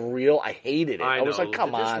look more real, I hated it. I was know. like,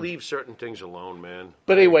 come Just on. leave certain things alone, man.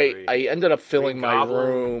 But I anyway, agree. I ended up filling Green my Goblin.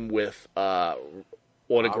 room with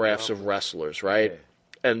autographs of wrestlers, right?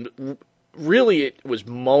 And really, it was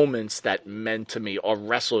moments that meant to me, or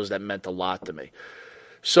wrestlers that meant a lot to me.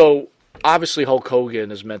 So obviously Hulk Hogan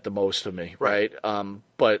has meant the most to me, Right. right?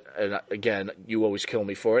 But and again, you always kill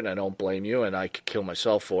me for it, and I don't blame you, and I could kill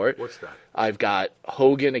myself for it. What's that? I've got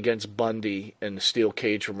Hogan against Bundy in the steel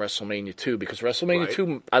cage from WrestleMania 2 because WrestleMania Right.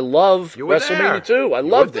 2, I love You were WrestleMania there. 2. I You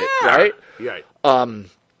loved were it, there. right? Right.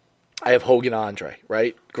 I have Hogan Andre,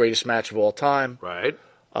 right? Greatest match of all time. Right.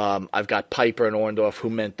 I've got Piper and Orndorff, who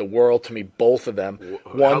meant the world to me, both of them.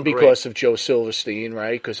 How One great. because of Joe Silverstein,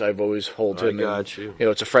 right? Because I've always held I him. got in, you.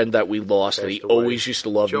 It's a friend that we lost, and he Passed away. always used to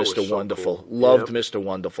love Joe was Mr. so Wonderful. cool. Loved Yep. Mr.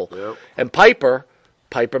 Wonderful. Yep. And Piper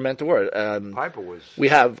meant the word. Piper was. We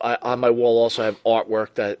have on my wall also have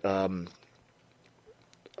artwork that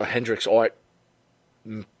Hendrix Art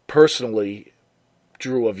personally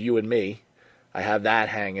drew of you and me. I have that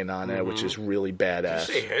hanging on there, which is really badass.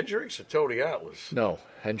 Did you say Hendrix or Tony Atlas? No,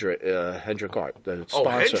 Hendrick Art, the Oh,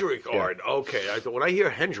 sponsor. Hendrick Yeah. Art. Okay. When I hear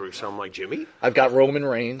Hendrix, I'm like, Jimmy? I've got Roman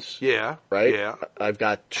Reigns, Yeah. right? Yeah. I've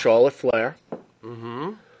got Charlotte Flair.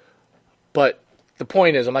 Mm-hmm. But the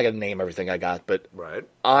point is, I'm not going to name everything I got, but Right.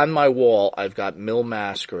 on my wall, I've got Mil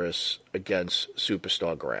Mascaras against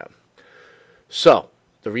Superstar Graham. So,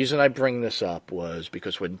 the reason I bring this up was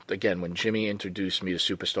because when Jimmy introduced me to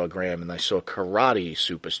Superstar Graham and I saw Karate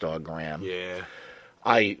Superstar Graham, Yeah.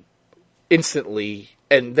 I instantly,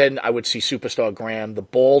 and then I would see Superstar Graham, the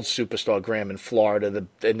bald Superstar Graham in Florida,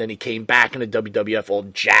 and then he came back in the WWF all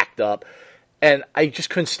jacked up, and I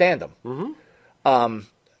just couldn't stand him. Mm-hmm.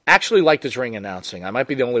 Actually liked his ring announcing. I might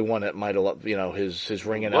be the only one that might have loved, his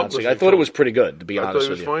ring announcing. I thought it was pretty good, to be I thought honest he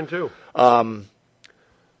was with you. fine too.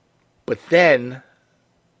 But then,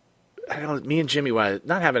 me and Jimmy were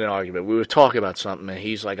not having an argument. We were talking about something, and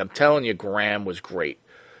he's like, I'm telling you, Graham was great.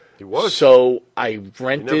 He was. So I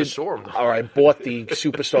rented, saw him, though. or I bought the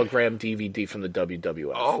Superstar Graham DVD from the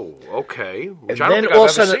WWF. Oh, okay. and Which I don't then think all I've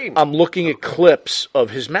of a ever sudden, seen. I'm looking at clips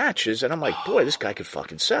of his matches, and I'm like, boy, this guy could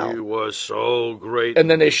fucking He sell. was so great. And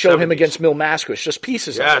then they in show the him 70s. against Mil Mascaras, just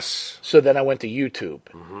pieces of it. Yes. So then I went to YouTube,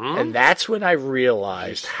 and that's when I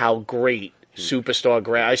realized how great Superstar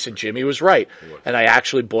Graham. I said Jimmy was right, and I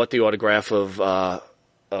actually bought the autograph of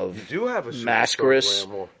You do have a Mascaras,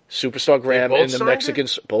 Graham. Superstar Graham, both in the signed Mexican,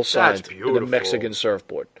 it? both That's signed in the beautiful. Mexican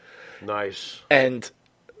surfboard, Nice. and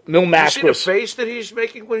Mil You see the Mascaras. face that he's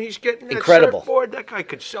making when he's getting that Incredible. surfboard? That guy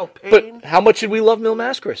could sell pain. But how much did we love Mil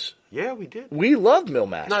Mascaras? Yeah, we did. We loved Mil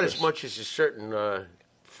Mascaras. Not as much as a certain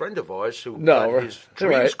friend of ours who No, got his right.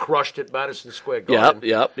 dreams crushed at Madison Square Yep, Garden.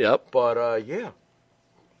 yep. But, yeah.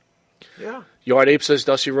 Yeah. Yard Ape says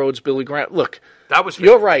Dusty Rhodes, Billy Graham. Look, That was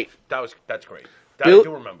you're right. That's great. That Bill- I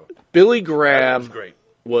do remember. Billy That Graham was great.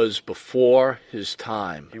 was before his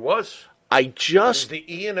time. He was. I He was just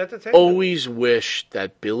the Ian Entertainment. always wish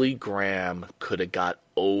that Billy Graham could have got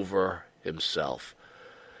over himself.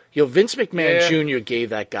 Vince McMahon Jr. gave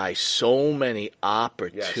that guy so many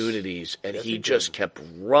opportunities, and Yes, he he just did. kept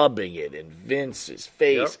rubbing it in Vince's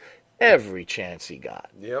face every chance he got.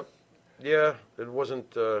 Yep. Yeah, it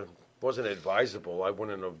wasn't advisable. I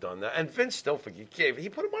wouldn't have done that. And Vince still forgave. He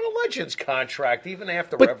put him on a Legends contract even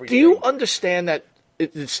after But everything. do you understand that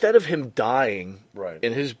instead of him dying Right.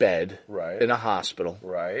 in his bed Right. in a hospital,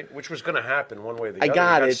 Right, which was going to happen one way or the I other.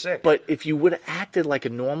 got He it, sick. but if you would have acted like a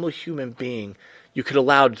normal human being, you could have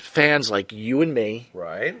allowed fans like you and me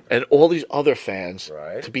Right. and all these other fans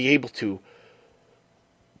Right. to be able to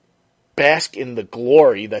bask in the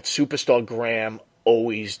glory that Superstar Graham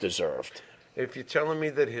always deserved. If you're telling me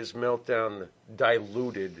that his meltdown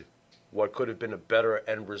diluted what could have been a better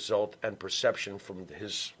end result and perception from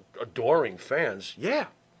his adoring fans, yeah.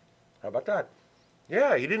 How about that?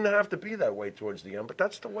 Yeah, he didn't have to be that way towards the end, but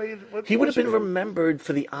that's the way it He would have was. been remembered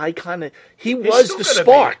for the icon. He He's was still the gonna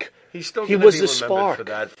spark. He's still he gonna was be the remembered spark. for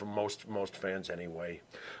that for most fans anyway.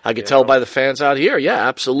 I could tell by the fans out here. Yeah,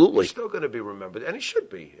 absolutely. He's still going to be remembered, and he should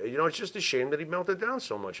be. It's just a shame that he melted down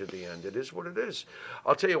so much at the end. It is what it is.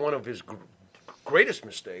 I'll tell you one of his greatest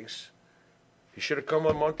mistakes. He should have come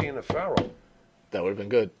on Monty and the Pharaoh. That would have been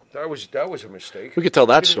good. That was a mistake. We could tell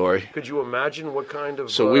that story. Could you imagine what kind of?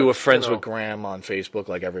 So we were friends with Graham on Facebook,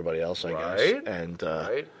 like everybody else, I guess. Right. And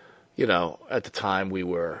Right. at the time we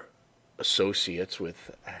were associates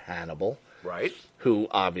with Hannibal, Right. who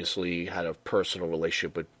obviously had a personal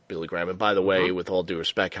relationship with Billy Graham. And by the way, with all due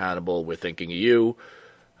respect, Hannibal, we're thinking of you.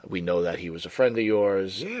 We know that he was a friend of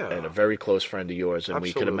yours Yeah. and a very close friend of yours, and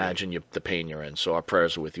we can Absolutely. imagine the pain you're in. So our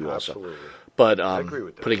prayers are with you Absolutely. also. But agree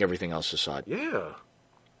with that. putting everything else aside, Yeah.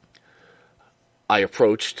 I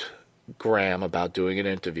approached Graham about doing an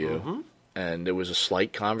interview, Mm-hmm. and there was a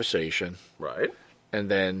slight conversation, Right.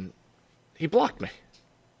 and then he blocked me.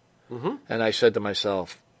 Mm-hmm. And I said to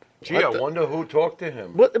myself, Gee, what I the- wonder who talked to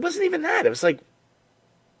him. Well, it wasn't even that. It was like,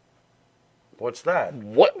 What's that?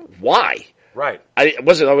 What? Why? Right. I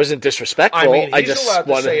wasn't disrespectful. I mean, he's just allowed to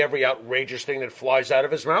wanted... say every outrageous thing that flies out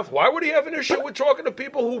of his mouth. Why would he have an issue with talking to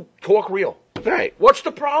people who talk real? Right. What's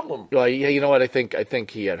the problem? Well, yeah, you know what? I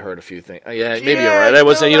think he had heard a few things. Yeah, maybe you're right. I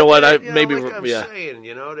wasn't. You know what? Like I'm saying,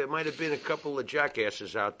 there might have been a couple of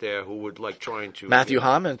jackasses out there who would like trying to. Matthew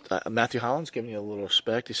Holland's giving you a little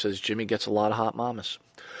respect. He says Jimmy gets a lot of hot mamas.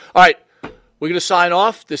 All right, we're going to sign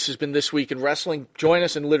off. This has been This Week in Wrestling. Join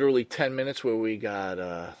us in literally 10 minutes where we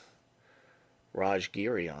got Raj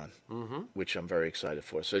Giri on, which I'm very excited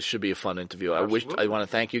for. So it should be a fun interview. I want to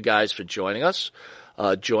thank you guys for joining us.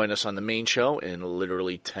 Join us on the main show in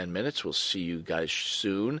literally 10 minutes. We'll see you guys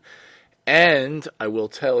soon. And I will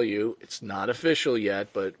tell you, it's not official yet,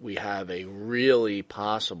 but we have a really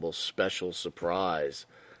possible special surprise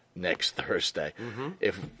next Thursday.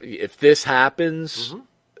 If this happens,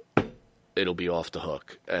 it'll be off the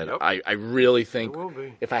hook. And I really think,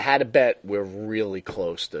 if I had to bet, we're really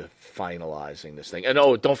close to finalizing this thing. And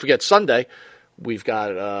don't forget, Sunday, we've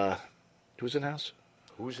got, who's in the house?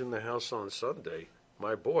 Who's in the house on Sunday?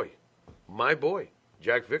 My boy,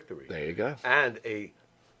 Jack Victory. There you go. And a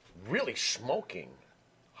really smoking,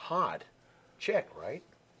 hot chick, right?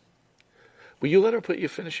 Will you let her put your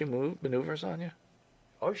finishing maneuvers on you?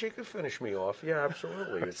 Oh, she could finish me off. Yeah,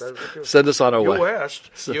 absolutely. Send us on our way. You asked.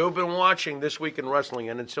 You've been watching This Week in Wrestling,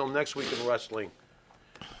 and until next week in wrestling,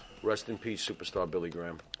 rest in peace, superstar Billy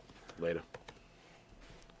Graham. Later.